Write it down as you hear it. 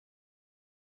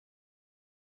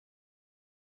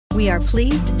We are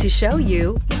pleased to show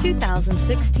you the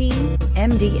 2016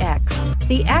 MDX.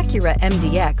 The Acura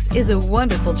MDX is a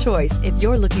wonderful choice if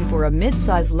you're looking for a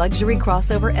mid-size luxury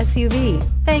crossover SUV.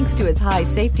 Thanks to its high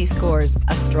safety scores,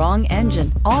 a strong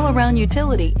engine, all-around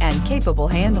utility, and capable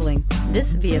handling,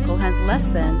 this vehicle has less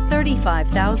than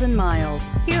 35,000 miles.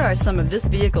 Here are some of this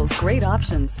vehicle's great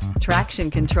options: traction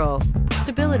control,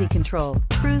 stability control,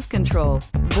 cruise control,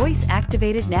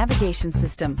 voice-activated navigation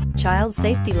system, child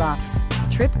safety locks,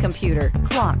 trip computer,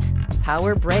 clock,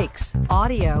 power brakes,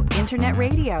 audio, internet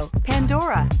radio,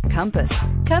 Pandora, compass.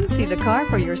 Come see the car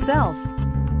for yourself.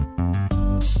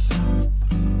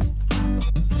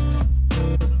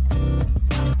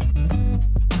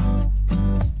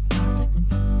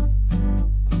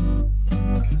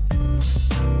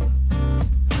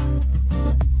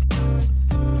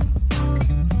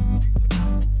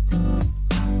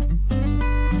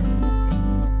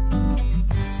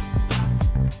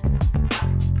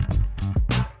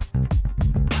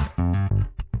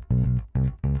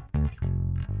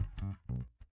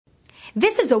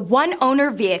 This is a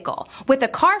one-owner vehicle with a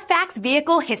Carfax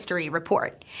Vehicle History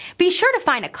Report. Be sure to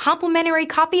find a complimentary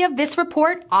copy of this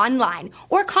report online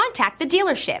or contact the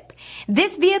dealership.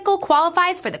 This vehicle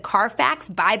qualifies for the Carfax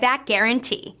Buyback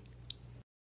Guarantee.